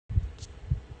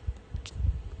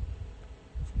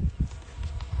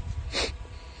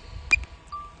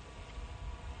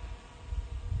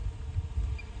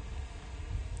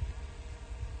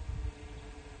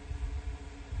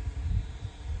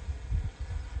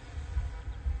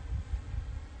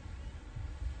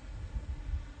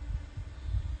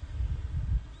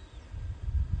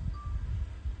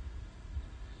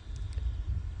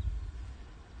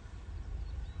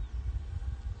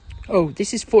Oh,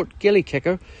 this is Fort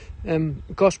Gilkicker,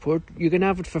 gosport. You can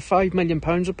have it for £5 million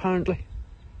apparently.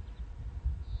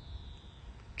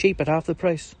 Cheap at half the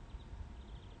price.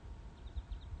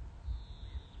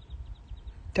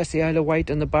 That's the Isle of Wight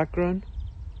in the background.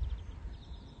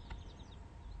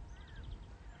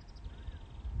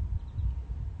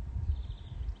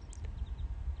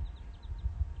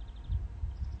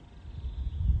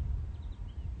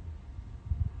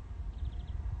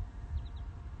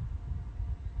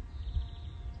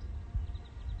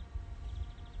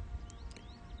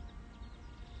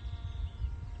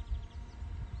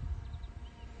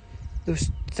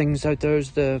 Those things out there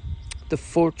is the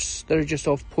forts that are just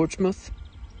off Portsmouth.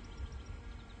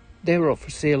 They were up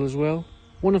for sale as well.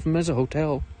 One of them is a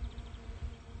hotel.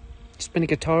 It's been a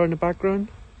guitar in the background.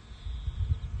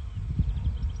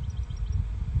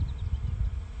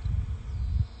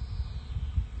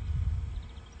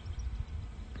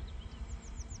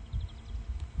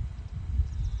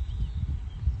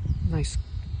 Nice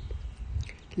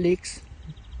lakes.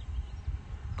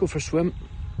 Go for a swim.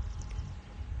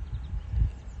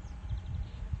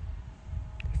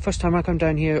 First time I come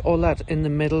down here, all that in the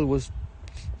middle was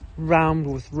rammed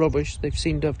with rubbish. They've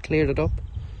seemed to have cleared it up.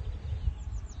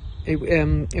 It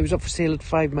was up for sale at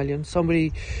 $5 million.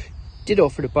 Somebody did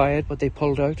offer to buy it, but they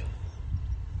pulled out.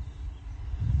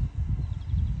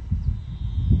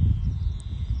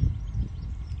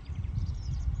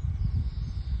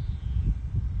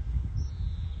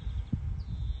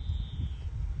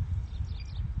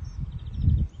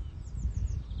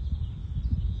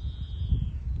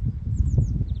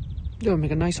 They'll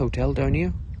make a nice hotel down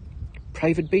here.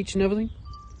 Private beach and everything.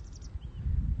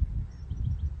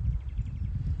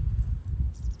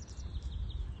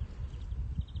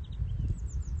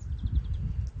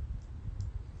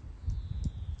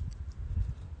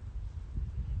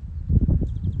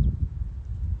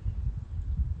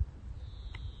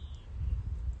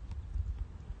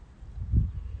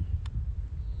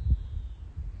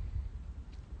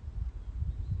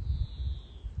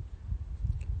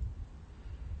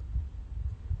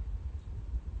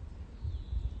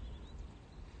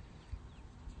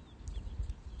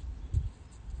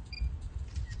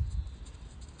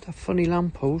 That funny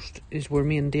lamppost is where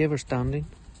me and Dave are standing.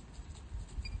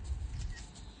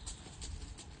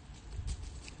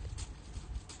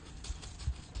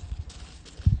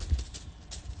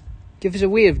 Give us a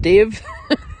wave, Dave.